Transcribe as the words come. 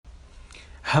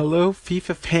Hello,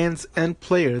 FIFA fans and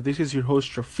player. This is your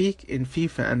host Rafiq in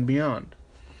FIFA and Beyond.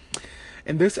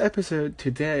 In this episode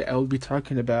today, I will be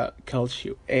talking about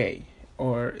Calcio A,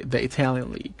 or the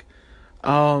Italian league.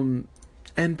 Um,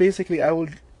 and basically, I will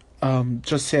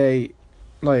just say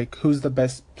like who's the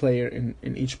best player in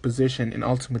each position in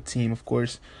Ultimate Team, of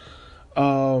course.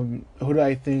 Who do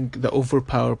I think the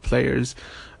overpowered players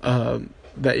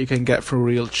that you can get for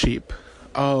real cheap.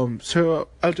 So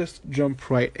I'll just jump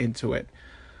right into it.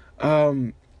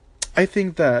 Um, I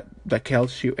think that the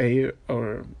Calcio A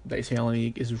or the Italian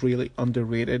League is really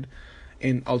underrated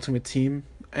in Ultimate Team,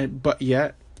 and but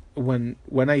yet when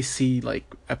I see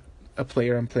like a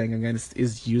player I'm playing against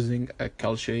is using a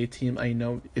Calcio A team, I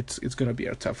know it's gonna be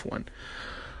a tough one.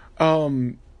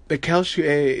 The Calcio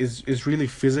A is really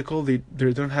physical. They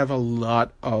don't have a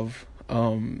lot of I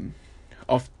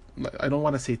don't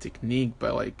want to say technique,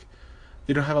 but like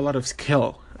they don't have a lot of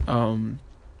skill.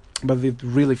 But they're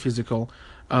really physical.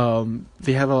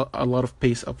 They have a lot of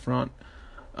pace up front,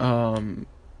 and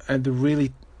they're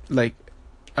really like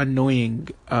annoying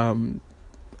a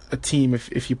team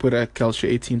if you put a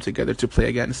Calcio A team together to play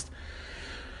against.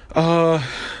 Uh,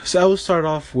 so I will start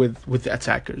off with the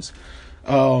attackers.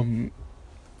 Um,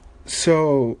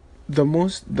 so the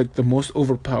most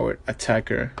overpowered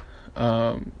attacker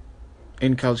um,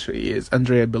 in Calcio A is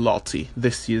Andrea Bellotti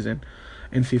this season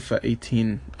in FIFA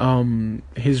 18.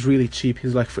 He's really cheap.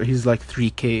 He's like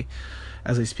 3K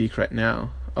as I speak right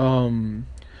now.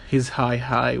 His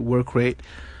high work rate.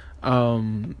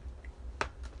 Um,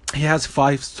 he has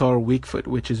 5-star weak foot,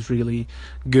 which is really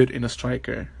good in a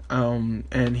striker.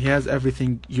 And he has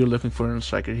everything you're looking for in a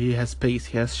striker. He has pace.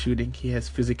 He has shooting. He has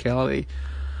physicality.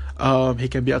 He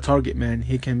can be a target man.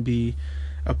 He can be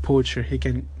a poacher. He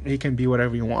can be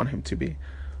whatever you want him to be.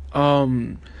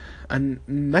 Um, and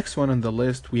next one on the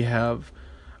list we have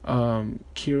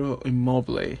Ciro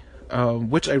Immobile,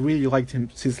 which I really liked him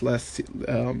since last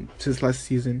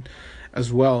season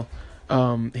as well.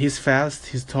 He's fast,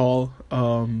 he's tall,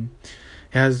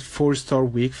 he has 4-star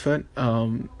weak foot.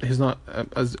 He's not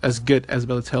as good as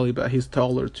Balotelli, but he's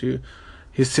taller too.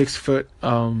 He's 6 foot.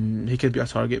 He can be a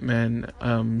target man.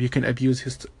 You can abuse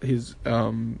his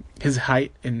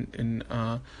height in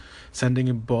sending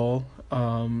a ball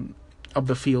up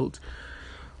the field.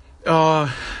 Uh,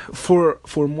 for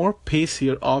more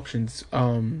pacier options,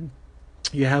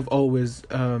 you have always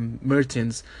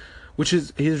Mertens, which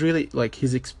is he's really like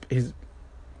he's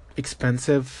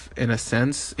expensive in a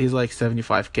sense. He's like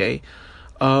 75k.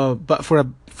 But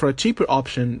for a cheaper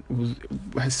option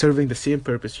serving the same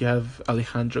purpose, you have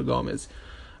Alejandro Gomez.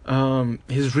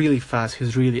 He's really fast.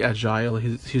 He's really agile.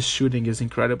 His shooting is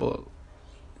incredible.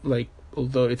 Like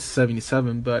although it's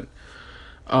 77, but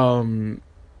um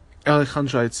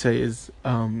Alejandro, I'd say, is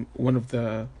one of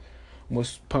the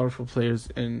most powerful players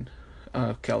in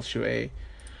Calcio A.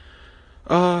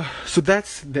 So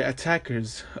that's the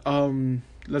attackers.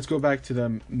 Let's go back to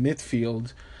the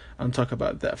midfield and talk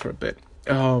about that for a bit.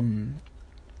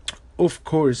 Of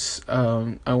course,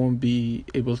 I won't be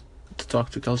able to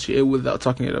talk to Calcio A without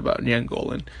talking about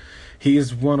Nainggolan. He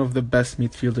is one of the best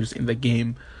midfielders in the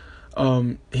game.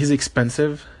 He's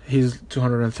expensive. He's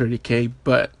 230k,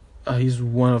 but he's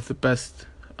one of the best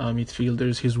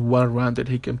midfielders. He's well-rounded.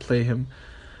 He can play him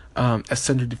as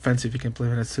center defensive. He can play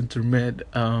him as center mid.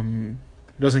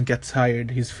 Doesn't get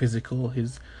tired. He's physical.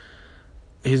 He's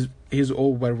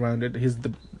all well-rounded. He's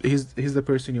the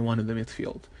person you want in the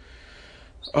midfield.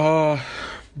 Uh,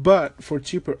 but for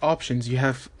cheaper options, you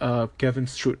have Kevin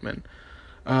Strootman.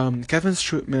 Kevin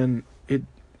Strootman,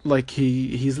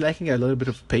 he's lacking a little bit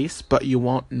of pace, but you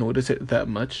won't notice it that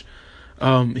much.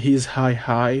 He's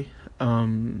high,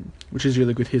 which is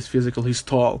really good. He's physical. He's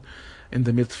tall in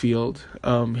the midfield.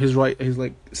 He's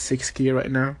like 6K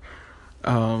right now.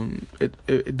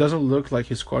 It doesn't look like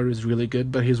his squad is really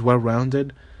good, but he's well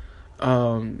rounded.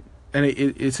 And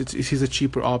he's a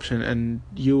cheaper option, and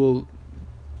you will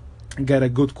get a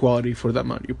good quality for the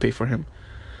amount you pay for him.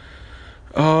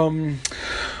 Um,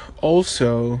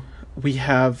 Also, we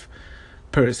have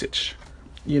Perisic.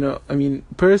 I mean,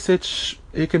 Perisic,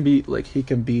 he can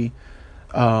be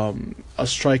a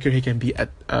striker. He can be at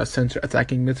center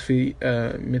attacking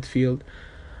midfield.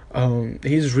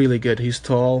 He's really good. He's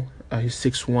tall. He's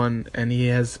 6'1", and he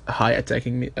has a high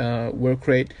attacking work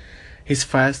rate. He's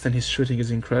fast, and his shooting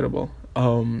is incredible.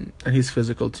 And he's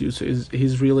physical too. So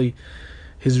he's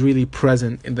really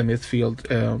present in the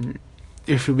midfield.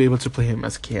 If you'll be able to play him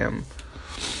as cam.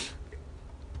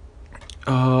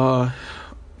 Uh,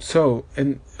 so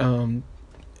and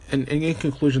in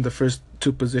conclusion, the first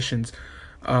two positions,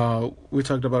 we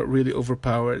talked about really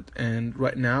overpowered, and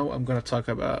right now I'm gonna talk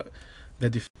about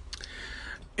the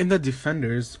In the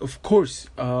defenders, of course,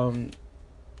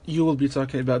 you will be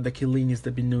talking about the Chiellinis,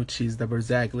 the Benucci's, the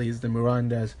Berzagli's, the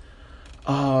Mirandas.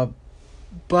 Uh,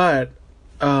 but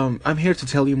I'm here to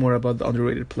tell you more about the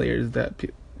underrated players that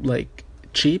like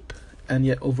cheap and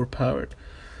yet overpowered.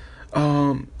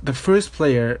 The first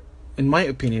player, in my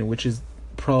opinion, which is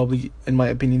probably, in my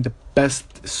opinion, the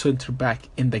best center back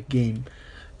in the game,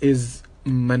 is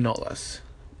Manolas.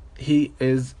 He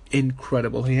is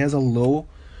incredible. He has a low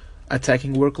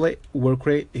attacking work rate.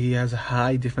 He has a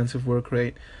high defensive work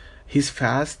rate. He's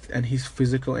fast and he's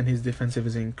physical and his defensive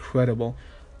is incredible.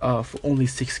 For only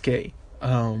 6K.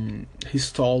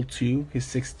 He's tall too. He's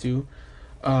 6'2".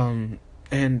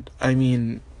 And I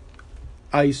mean,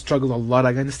 I struggle a lot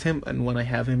against him, and when I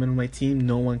have him in my team,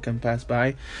 no one can pass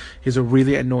by. He's a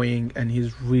really annoying, and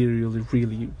he's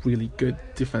really good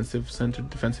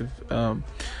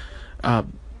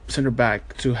center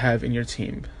back to have in your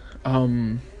team.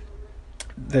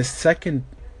 The second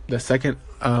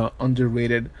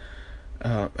underrated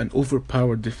and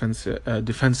overpowered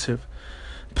defensive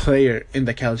player in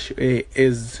the Calcio A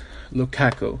is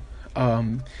Lukaku.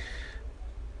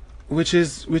 Which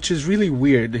is really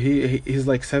weird. He's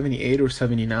like 78 or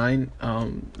 79,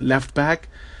 left back,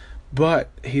 but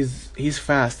he's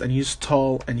fast and he's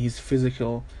tall and he's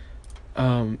physical.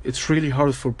 It's really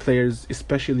hard for players,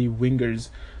 especially wingers,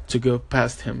 to go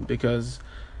past him because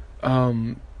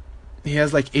he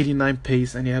has like 89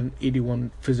 pace and he has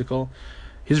 81 physical.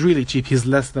 He's really cheap. He's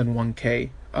less than 1K.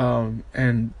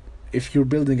 And if you're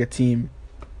building a team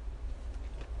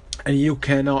and you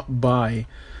cannot buy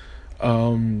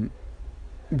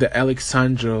the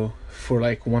Alexandro for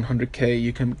like 100K,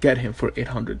 you can get him for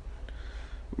 800,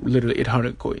 literally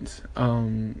 800 coins.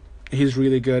 He's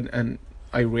really good and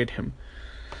I rate him.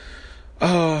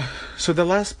 So the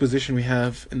last position we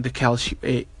have in the Calcio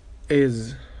A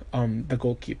is the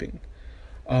goalkeeping.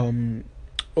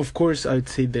 Of course I'd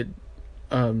say that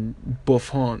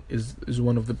Buffon is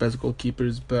one of the best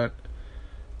goalkeepers, but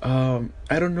I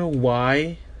don't know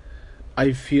why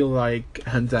I feel like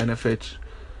Handanovic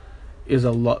is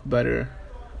a lot better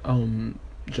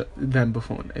than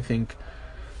Buffon. I think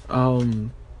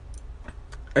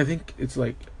it's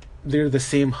like they're the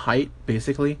same height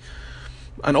basically.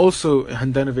 And also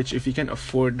Handanovic, if he can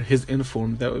afford his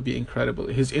inform, that would be incredible.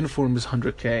 His inform is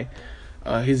 100K.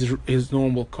 His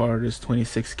normal card is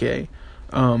 26K.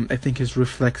 I think his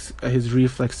reflex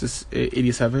is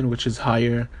 87, which is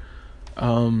higher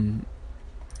than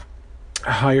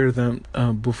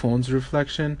Buffon's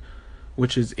reflection,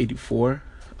 which is 84.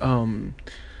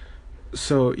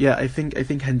 So yeah, I think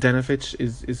Handanovic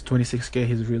is 26K.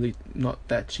 He's really not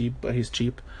that cheap, but he's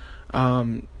cheap.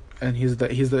 And he's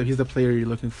the player you're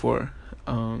looking for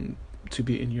to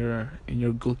be in your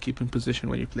goalkeeping position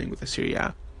when you're playing with the Serie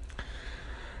A.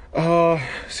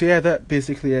 So yeah, that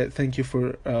basically it. Thank you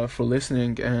for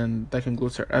listening, and that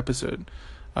concludes our episode.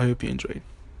 I hope you enjoyed.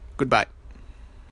 Goodbye.